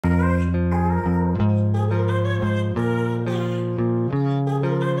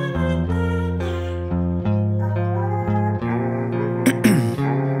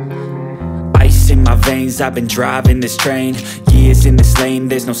veins, I've been driving this train. Years in this lane,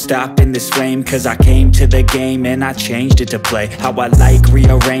 there's no stopping this flame. Cause I came to the game and I changed it to play how I like,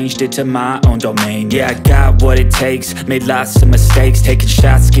 rearranged it to my own domain. Yeah, I got what it takes, made lots of mistakes, taking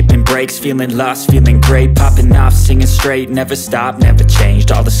shots, skipping breaks, feeling lost, feeling great, popping off, singing straight, never stopped, never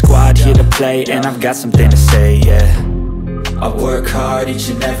changed. All the squad here to play, and I've got something to say, yeah. I work hard each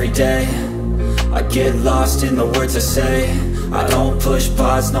and every day, I get lost in the words I say. I don't push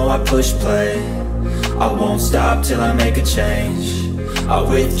pause, no, I push play. I won't stop till I make a change. I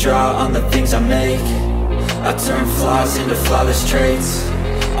withdraw on the things I make. I turn flaws into flawless traits.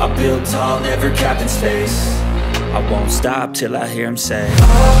 I build tall, never capped in space. I won't stop till I hear him say, oh,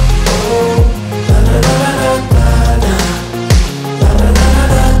 oh, la, la, la, la, la, la. La, la, la,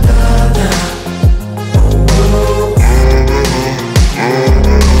 la, la, la. Oh, oh.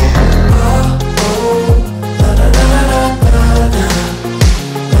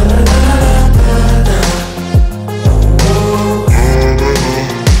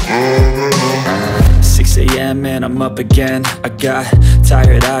 6 a.m. and I'm up again. I got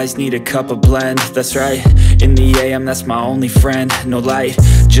tired eyes, need a cup of blend. That's right, in the AM, that's my only friend. No light,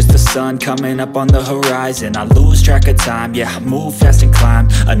 just the sun coming up on the horizon. I lose track of time, yeah, I move fast and climb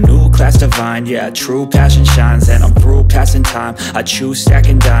a new class divine, yeah, true passion shines. And I'm through passing time, I choose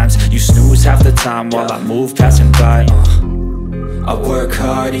stacking dimes. You snooze half the time while I move passing by. I work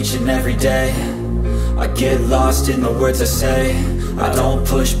hard each and every day, I get lost in the words I say. I don't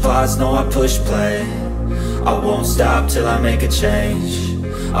push pause, no, I push play. I won't stop till I make a change.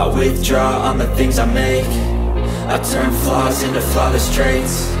 I withdraw on the things I make. I turn flaws into flawless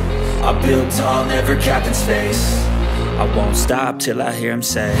traits. I build tall, never capped in space. I won't stop till I hear him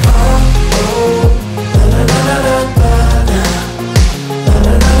say, oh, oh, la, la, la, la, la, la. La,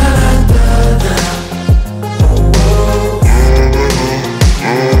 la, la, la, la, la. Oh, oh.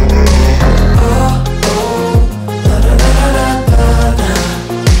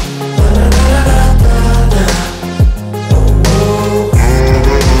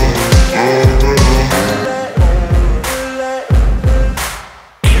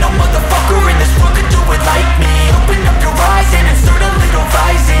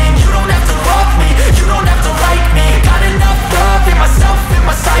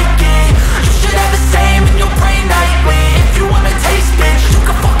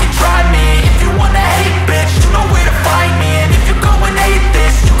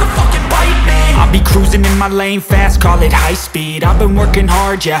 My lane fast, call it high speed. I've been working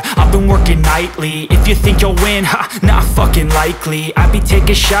hard, yeah, I've been working nightly. If you think you'll win, ha, not fucking likely. I be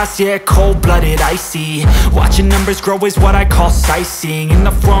taking shots, yeah, cold-blooded, icy. Watching numbers grow is what I call sightseeing. In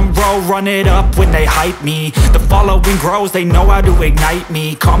the front row, run it up when they hype me. The following grows, they know how to ignite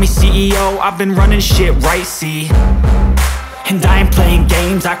me. Call me CEO, I've been running shit right, see. And I ain't playing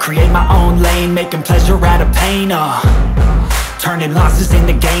games, I create my own lane, making pleasure out of pain, turning losses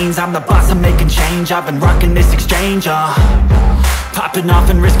into gains. I'm the boss, I'm making change. I've been rocking this exchange, popping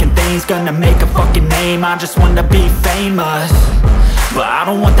off and risking things. Gonna make a fucking name, I just wanna be famous. But I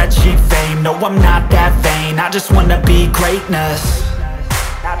don't want that cheap fame, no, I'm not that vain. I just wanna be greatness.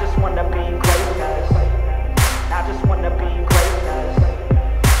 I just wanna be greatness. I just wanna be greatness.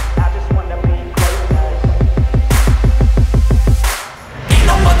 I just wanna be greatness. Ain't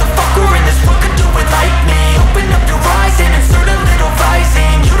no motherfucker in this world could do it like me. Open up your eyes and insert a little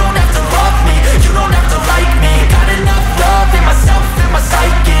rising. You don't have to love me, you don't have to like me. Got enough love in myself, in my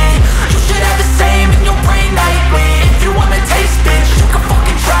psyche. You should have the same in your brain nightly. If you wanna taste, bitch, you can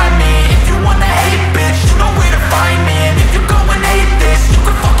fucking try me. If you wanna hate, bitch, you know where to find me. And if you go and hate this, you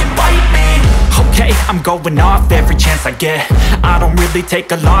can fucking bite me. Okay, I'm going off every chance I get. I don't really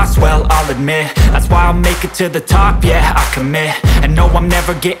take a loss, well, I'll admit. That's why I'll make it to the top, yeah, I commit. And no, I'm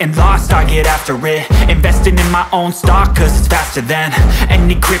never getting lost, I get after it. Investing in my own stock, cause it's faster than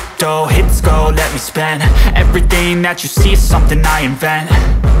any crypto hits go, let me spend. Everything that you see is something I invent.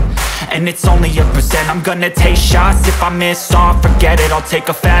 And it's only a percent. I'm gonna take shots. If I miss all, forget it. I'll take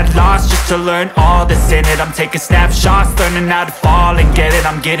a fat loss just to learn all that's in it. I'm taking snapshots, learning how to fall and get it.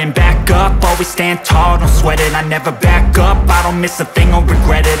 I'm getting back up, always stand tall, don't sweat it. I never back up, I don't miss a thing or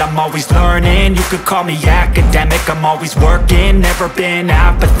regret it. I'm always learning, you could call me academic. I'm always working, never been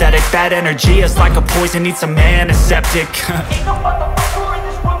apathetic. That energy is like a poison, needs some antiseptic. Ain't no motherfucker in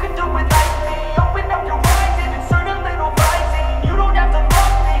this world can do it like me. Open up your eyes and insert a little rising. You don't have to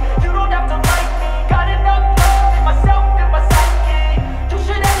love me, you don't have to like me. Got enough love in myself, in my psyche. You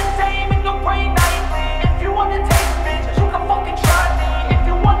should have the same in your brain nightly. If you wanna taste, bitch, you can fucking try me. If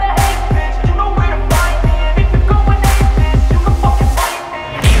you wanna hate, bitch, you know where to find me. And if you go and hate this, you can fucking fight me.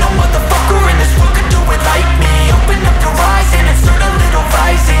 Ain't no motherfucker in this world can do it like me. Open up your eyes and insert a little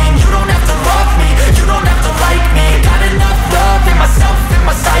rising. You don't have to love me, you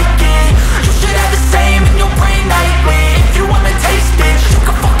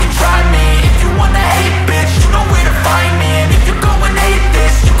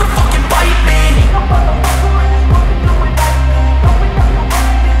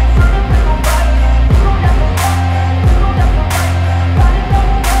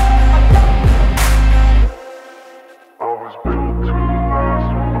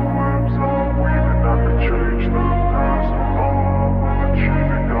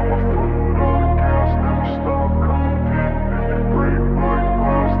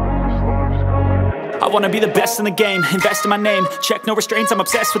wanna be the best in the game, invest in my name, check no restraints, I'm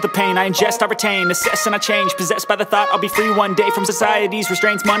obsessed with the pain. I ingest, I retain, assess and I change, possessed by the thought I'll be free one day from society's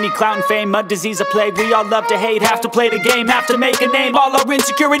restraints. Money, clout and fame, mud, disease, a plague. We all love to hate, have to play the game, have to make a name. All our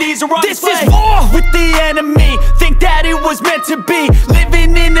insecurities are on display. This is war with the enemy, think that it was meant to be.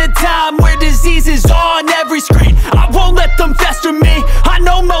 Living in a time where disease is on every screen. I won't let them fester me, I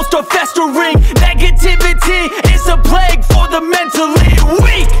know most are festering. Negativity is a plague for the mentally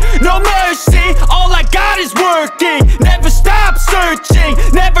weak. No mercy, all I got is working. Never stop searching,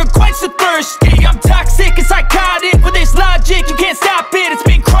 never quench the thirsty. I'm toxic and psychotic, with this logic you can't stop it. It's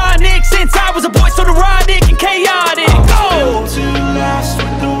been chronic since I was a boy, so neurotic and chaotic. Built to last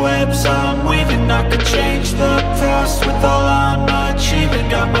with the webs I'm weaving. I could change the past with all I'm achieving.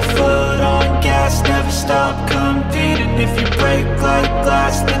 Got my foot on gas, never stop competing. If you break like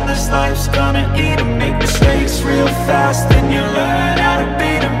glass, then this life's gonna eat 'em. Make mistakes real fast, then you learn how to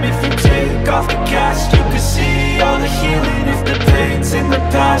beat 'em. If you take off the cast, you can see all the healing. If the pain's in the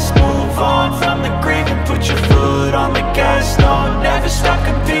past, move on from the grieving. Put your foot on the gas, no, never stop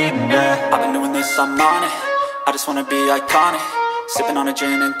competing, yeah. I've been doing this, I'm on it, I just wanna be iconic. Sipping on a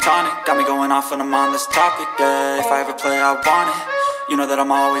gin and tonic, got me going off when I'm on this topic, yeah. If I ever play, I want it, you know that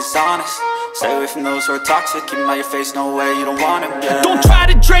I'm always honest. Stay away from those who are toxic, keep them out your face, no way, you don't want them, yeah. Don't try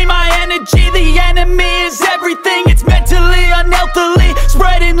to drain my energy, the enemy is everything. It's mentally, unhealthily,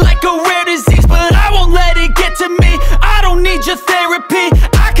 spreading like a rare disease. But I won't let it get to me, I don't need your therapy.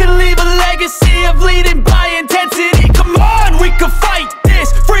 I can leave a legacy of leading by intensity. Come on, we can fight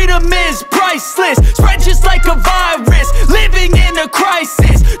this, freedom is priceless. Spread just like a virus, living in a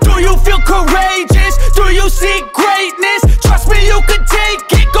crisis. Do you feel courageous? Do you seek greatness? Trust me, you can take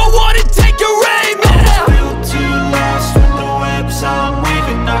it, go on and take your aim, yeah. Built to last with the webs I'm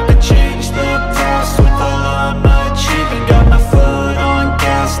weaving. I could change the past with all I'm achieving. Got my foot on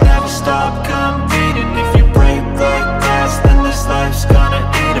gas, never stop competing. If you break like glass, then this life's gonna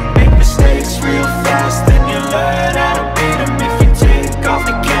eat 'em. Make mistakes real fast, then you learn how to beat 'em. If you take off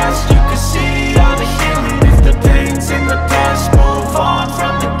the cast, you can see all the healing. If the pain's in the past, move on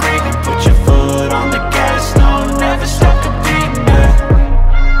from the grieving. Put your foot on the gas, no, never stop competing, yeah.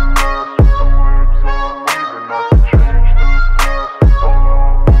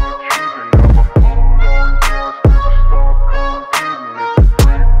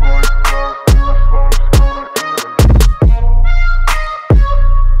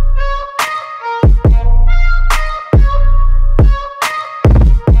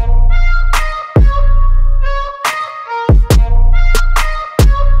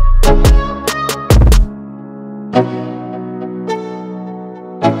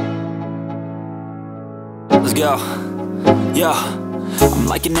 Let's go, yo. I'm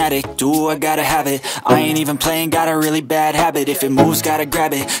like an addict, do I gotta have it. I ain't even playing, got a really bad habit. If it moves, gotta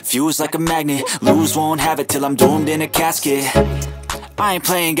grab it, fuse like a magnet. Lose, won't have it till I'm doomed in a casket. I ain't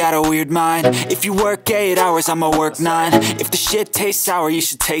playing, got a weird mind. If you work 8 hours, I'ma work 9. If the shit tastes sour, you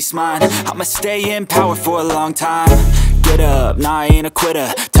should taste mine. I'ma stay in power for a long time. Get up, nah, I ain't a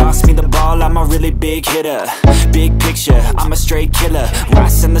quitter. Toss me the ball, I'm a really big hitter. Big picture, I'm a straight killer. I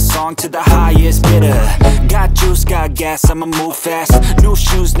send the song to the highest bidder. Got juice, got gas, I'ma move fast. New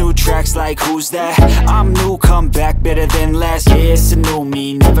shoes, new tracks, like who's that? I'm new, come back, better than last. Yeah, it's a new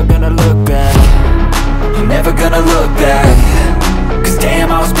me, never gonna look back. I'm never gonna look back, cause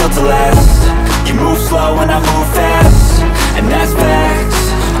damn, I was built to last. You move slow and I move fast, and that's facts.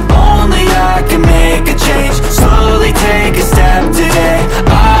 Only I can make a change, slowly take a step today.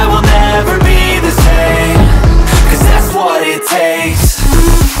 I will never be the same, cause that's what it takes.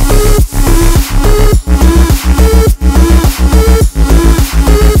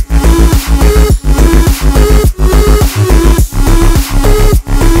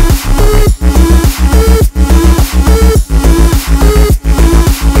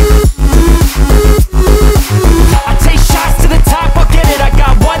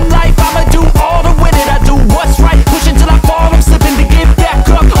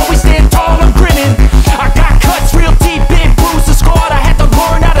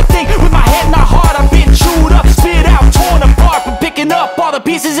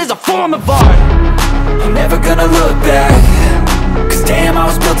 Pieces is a form of art. I'm never gonna look back, cause damn, I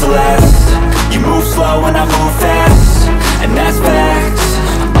was built to last. You move slow and I move fast, and that's facts.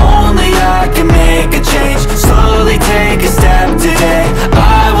 Only I can make a change, slowly take a step today.